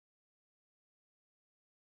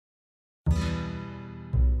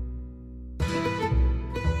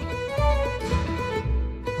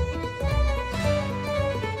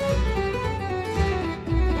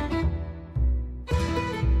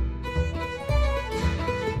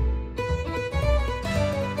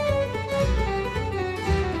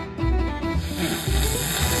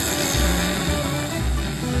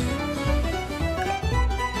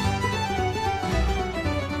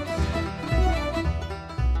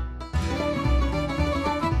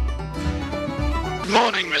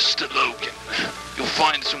Morning, Mr. Logan. You'll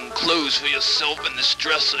find some clothes for yourself in this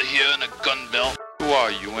dresser here and a gun belt. Who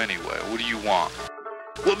are you anyway? What do you want?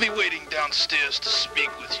 We'll be waiting downstairs to speak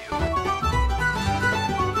with you.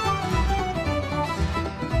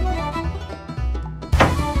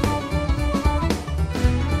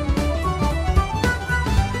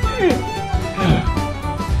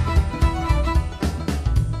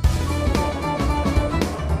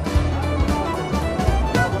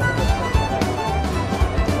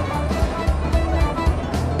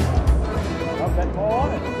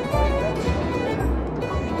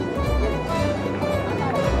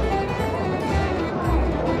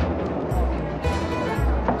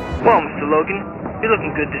 Well, Mr. Logan, you're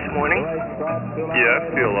looking good this morning. Yeah,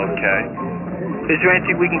 I feel okay. Is there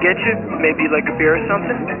anything we can get you? Maybe like a beer or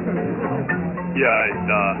something? Yeah,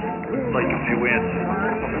 I'd like a few answers.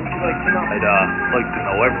 What would you like to know? I'd like to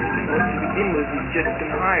know everything. Well, to begin with, you've just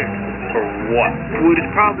been hired. For what? For what is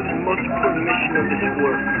probably the most important mission of this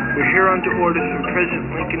war. We're here under orders from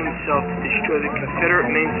President Lincoln himself to destroy the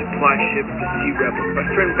Confederate main supply ship, the Sea Rebel. My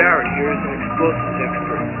friend Barrett here is an explosives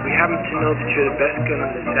expert. We happen to know that you're the best gun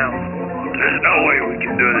in the South. There's no way we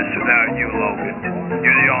can do this without you, Logan.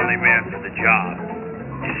 You're the only man for the job.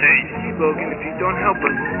 You see? Logan, if you don't help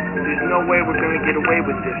us, there's no way we're going to get away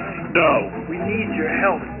with this. No. We need your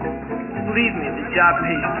help. Believe me, the job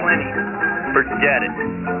pays plenty. Forget it.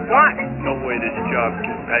 What? No way this job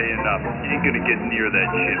can pay enough. You ain't gonna get near that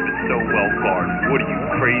ship. It's so well guarded. What are you,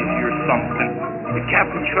 crazy or something? The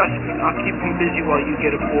captain trusts me. I'll keep him busy while you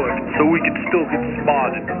get aboard. So we can still get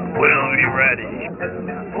spotted. We'll be ready.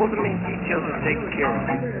 All the main details are taken care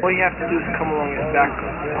of. All you have to do is come along as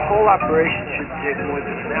backup. The whole operation should take more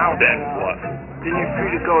than an hour. Then what? Then you're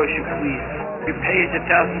free to go as you please. Your pay is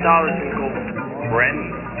 $1,000 in gold. Friend,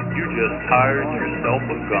 you just hired yourself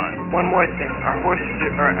a gun. One more thing. Our horses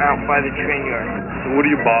are out by the train yard. So what do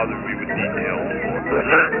you bother me with details for?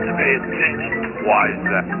 To pay attention. Why is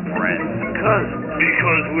that, friend?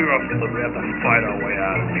 Because we're up to we have to fight our way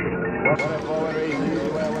out of here.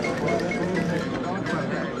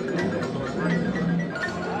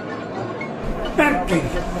 Empty.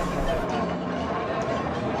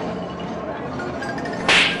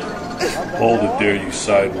 Hold it there, you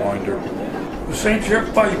sidewinder. This ain't your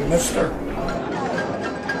fight, mister.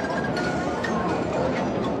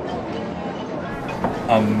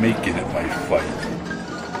 I'm making it my fight.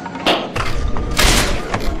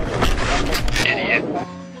 Idiot.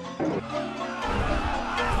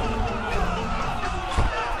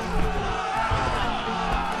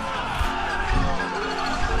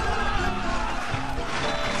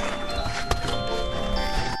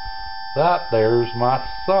 That there's my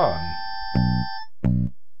son.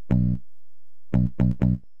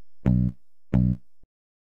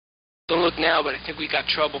 Don't look now, but I think we got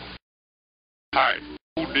trouble. Alright,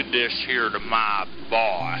 who did this here to my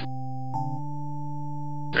boy?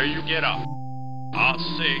 There you get up. I'll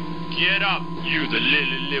say, get up, you the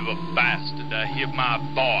lily liver bastard. I hear my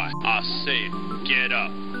boy. I say, get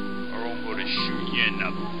up, or I'm gonna shoot you in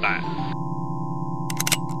the back.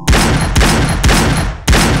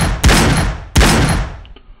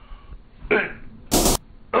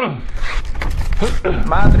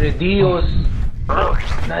 Madre Dios.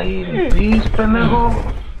 Not eating peace, pendejo.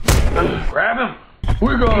 Grab him.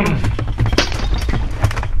 We're going.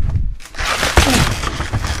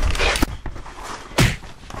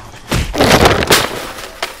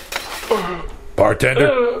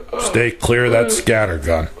 Bartender, stay clear of that scatter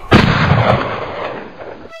gun.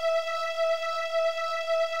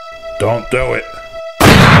 Don't do it.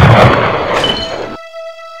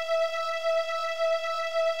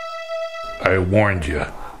 I warned you.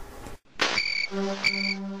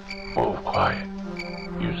 Move quiet.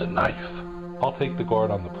 Use a knife. I'll take the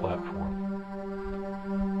guard on the platform.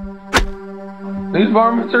 These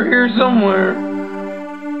varmints are here somewhere.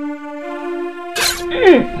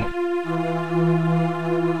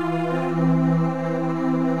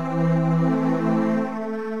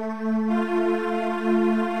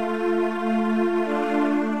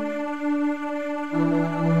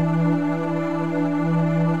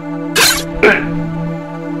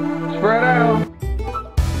 Spread out.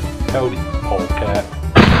 Howdy, polecat.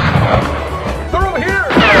 They're over here.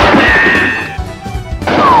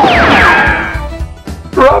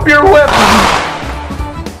 Drop your weapon.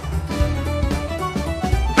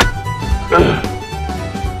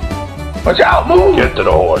 Watch out, move. Get to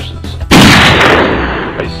the horses.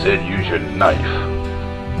 I said use your knife.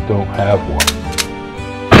 Don't have one.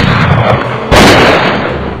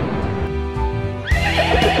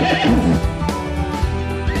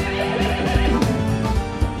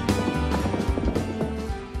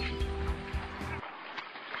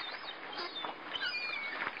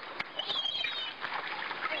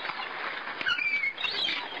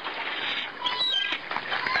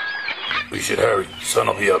 should hurry. Sun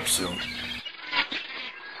will be up soon.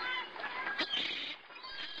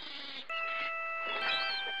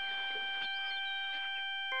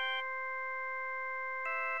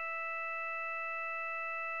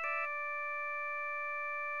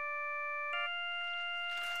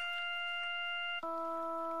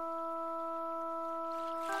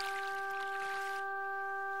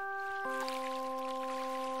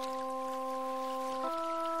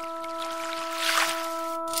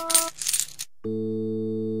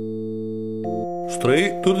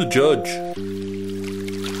 Straight to the judge.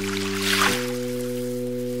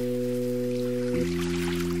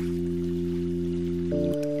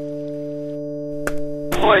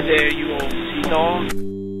 Ahoy there, you old sea dog.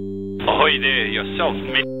 Ahoy there, yourself,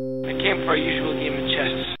 mate. I came for our usual game of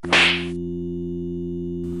chess.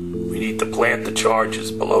 We need to plant the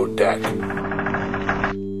charges below deck.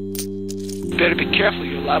 Better be careful,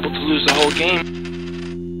 you're liable to lose the whole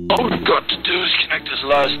game. All we've got to do is connect this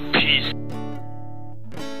last piece.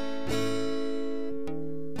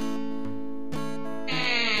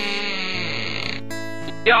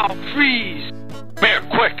 Y'all freeze! Come here,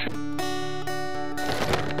 quick!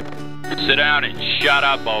 Sit down and shut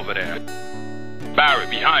up over there. Barry,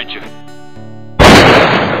 behind you.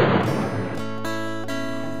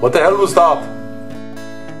 What the hell was that?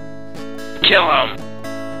 Kill him!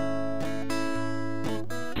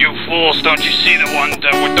 You fools, don't you see the one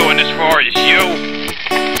that we're doing this for is you?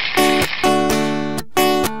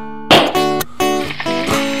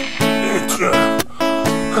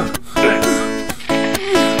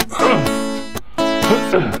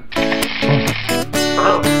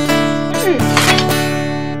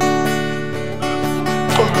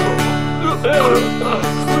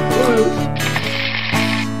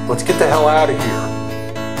 Let's get the hell out of here.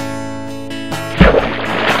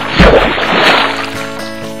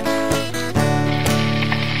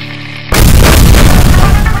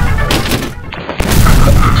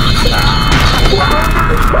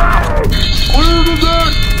 Clear the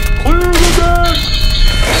deck! Clear the deck!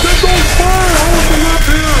 Get those fire hoses up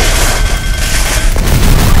here!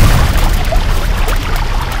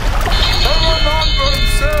 Someone on for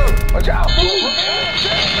himself! Watch out!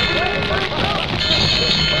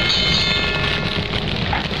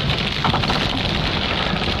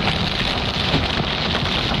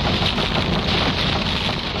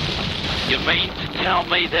 You mean to tell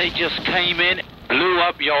me they just came in, blew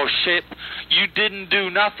up your ship? You didn't do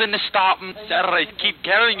nothing to stop them? Sir, I keep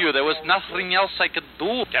telling you, there was nothing else I could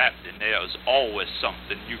do. Captain, there's always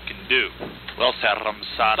something you can do. Well, sir, I'm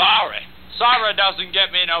sorry. Sorry doesn't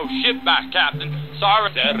get me no ship back, Captain.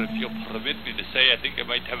 Sorry. Sir, if you'll permit me to say, I think I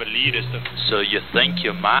might have a lead as to... So you think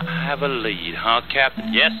you might have a lead, huh,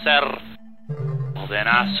 Captain? Yes, sir. Well, then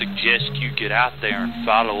I suggest you get out there and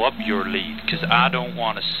follow up your lead, because I don't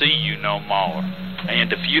want to see you no more.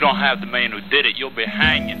 And if you don't have the man who did it, you'll be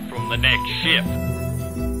hanging from the next ship.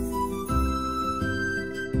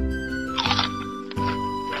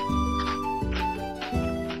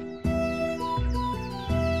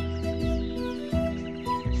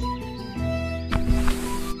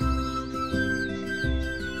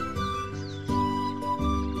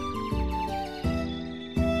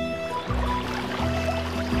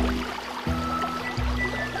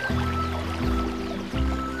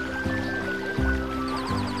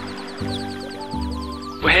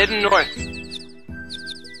 We're heading north.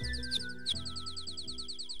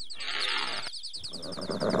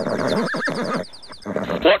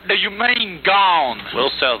 What do you mean, gone?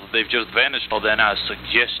 Well, sir, they've just vanished. Well, then I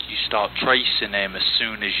suggest you start tracing them as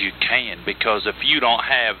soon as you can, because if you don't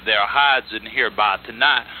have their hides in here by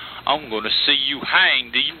tonight, I'm going to see you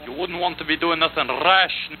hanged. You wouldn't want to be doing nothing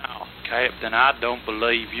rash now. Captain, I don't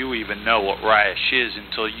believe you even know what rash is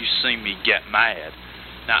until you see me get mad.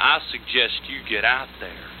 Now, I suggest you get out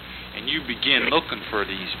there, and you begin looking for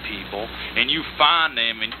these people, and you find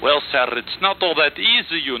them, and, well, sir, it's not all that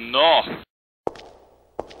easy, you know.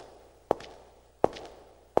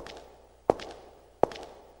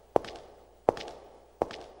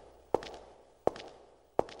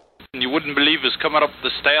 You wouldn't believe us coming up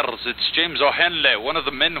the stairs. It's James O'Henley, one of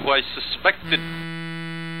the men who I suspected.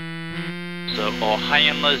 So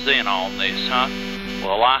O'Henley's in on this, huh?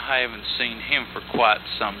 Well, I haven't seen him for quite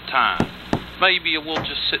some time. Maybe we'll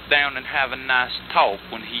just sit down and have a nice talk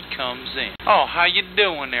when he comes in. Oh, how you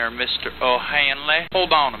doing there, Mr. O'Henley?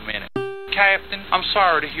 Hold on a minute. Captain, I'm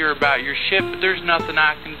sorry to hear about your ship, but there's nothing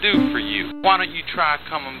I can do for you. Why don't you try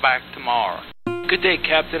coming back tomorrow? Good day,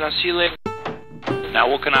 Captain. I'll see you later. Now,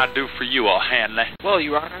 what can I do for you, O'Henley? Well,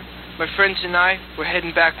 Your Honor, my friends and I, we're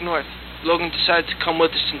heading back north. Logan decided to come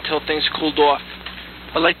with us until things cooled off.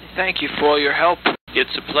 I'd like to thank you for all your help.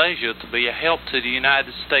 It's a pleasure to be a help to the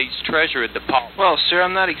United States Treasury Department. Well, sir,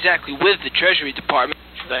 I'm not exactly with the Treasury Department.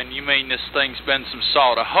 Then you mean this thing's been some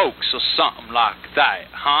sort of hoax or something like that,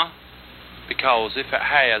 huh? Because if it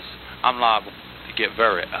has, I'm liable to get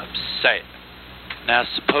very upset. Now,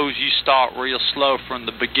 suppose you start real slow from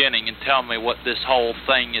the beginning and tell me what this whole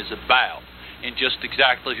thing is about, and just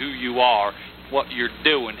exactly who you are, what you're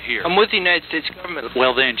doing here. I'm with the United States government.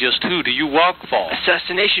 Well, then, just who do you work for?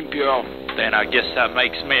 Assassination Bureau. Then I guess that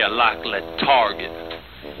makes me a likely target.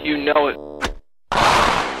 You know it.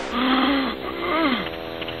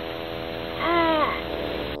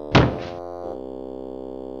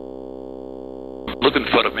 Looking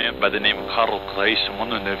for a man by the name of Carl Grace. I'm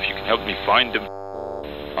wondering if you can help me find him.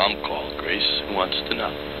 I'm Carl Grace. Who wants to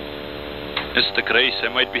know? Mr. Grace, I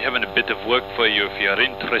might be having a bit of work for you if you're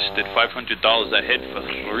interested. $500 a head for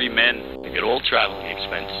 3 men. I get all traveling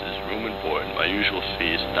expenses, room and board. My usual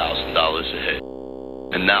fee is $1,000 a head.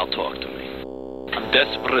 And now talk to me. I'm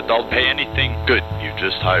desperate. I'll pay anything. Good. You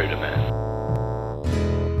just hired a man.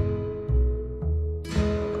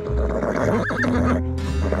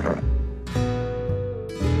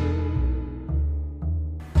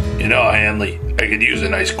 You know, Hanley, I could use a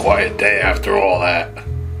nice quiet day after all that.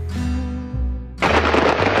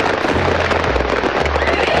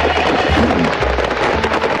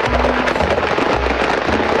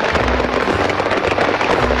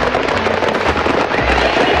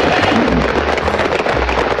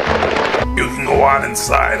 You can go on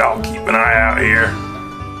inside. I'll keep an eye out here.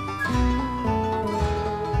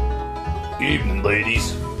 Evening,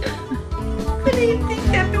 ladies. Good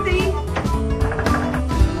evening, Deputy.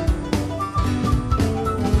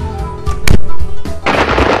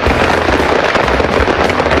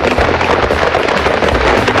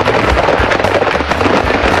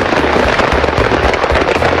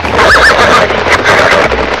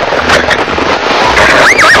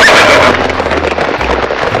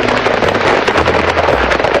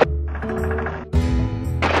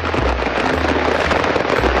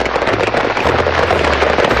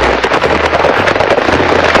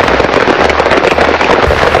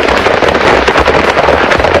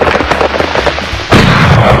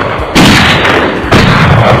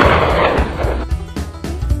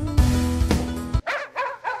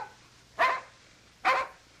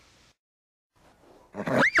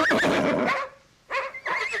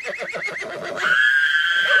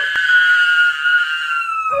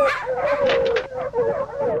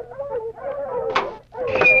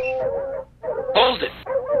 Hold it.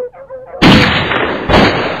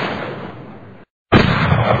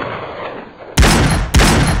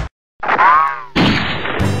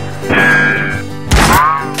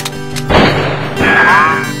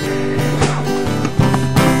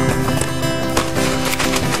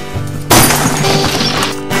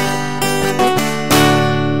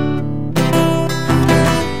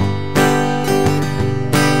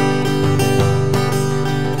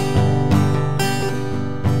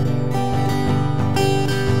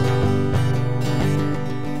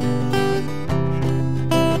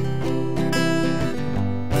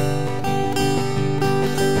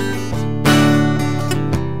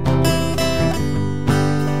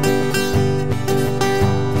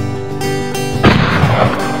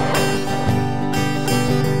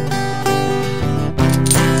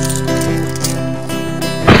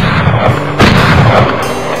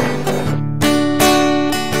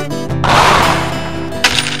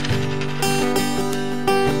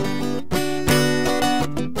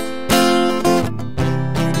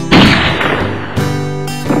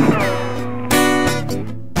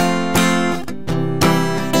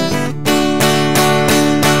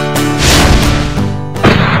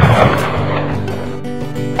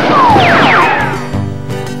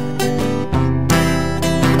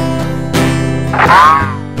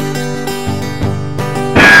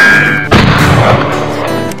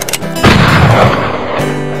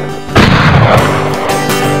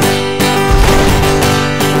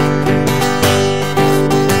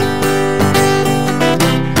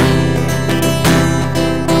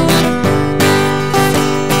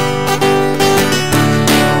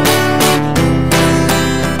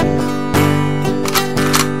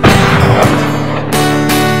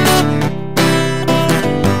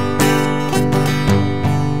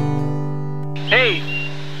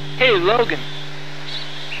 Hey, Logan.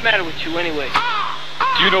 What's the matter with you anyway?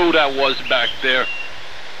 Do you know who that was back there?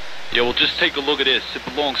 Yeah, well, just take a look at this. It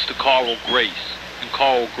belongs to Carl Grace. And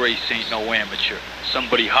Carl Grace ain't no amateur.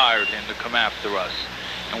 Somebody hired him to come after us.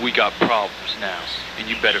 And we got problems now. And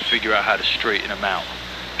you better figure out how to straighten them out.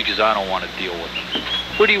 Because I don't want to deal with them.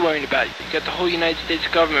 What are you worrying about? You got the whole United States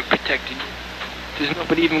government protecting you. There's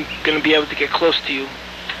nobody even gonna be able to get close to you.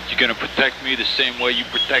 You gonna protect me the same way you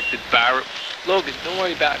protected Barrett? Logan, don't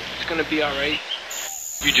worry about it. It's gonna be alright.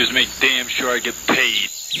 You just make damn sure I get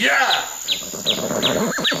paid. Yeah!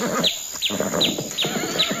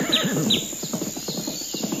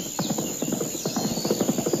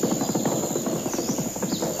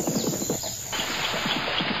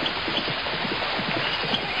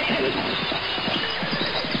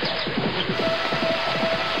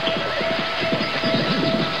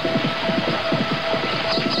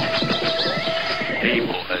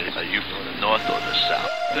 Are you from the north or the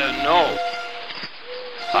south? No.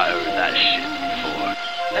 I heard that shit before.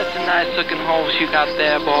 That's a nice looking horse you got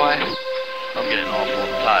there, boy. I'm getting awful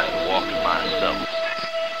tired of walking myself.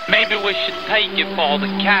 Maybe we should take it for the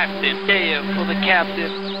captain. Yeah, for the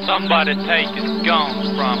captain. Somebody take his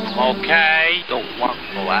guns from him, okay? Don't want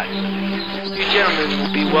no accidents. You gentlemen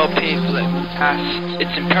will be well paid for letting me pass.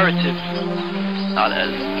 It's imperative. Not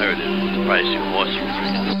as imperative as the price your horse will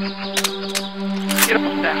bring us. Get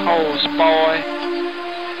off that horse, boy.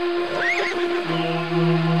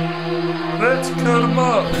 Let's cut him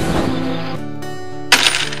up.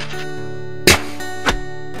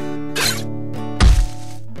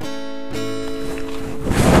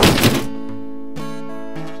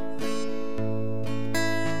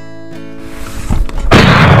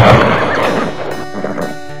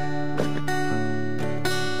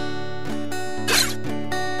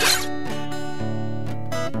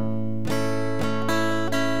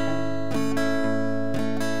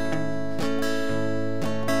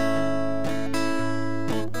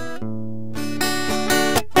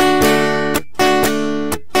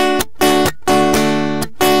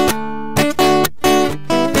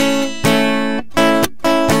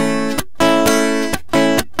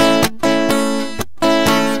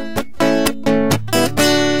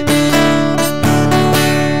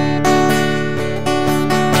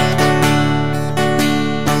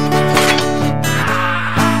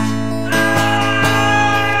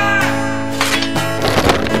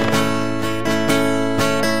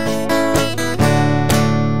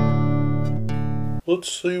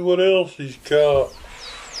 Let's see what else he's got.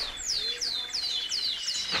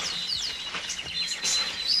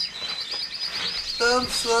 Some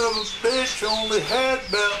son of a bitch only had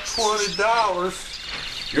about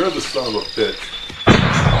 $20. You're the son of a bitch.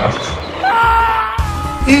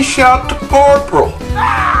 He shot the corporal.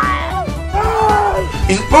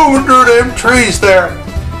 He's moving through them trees there.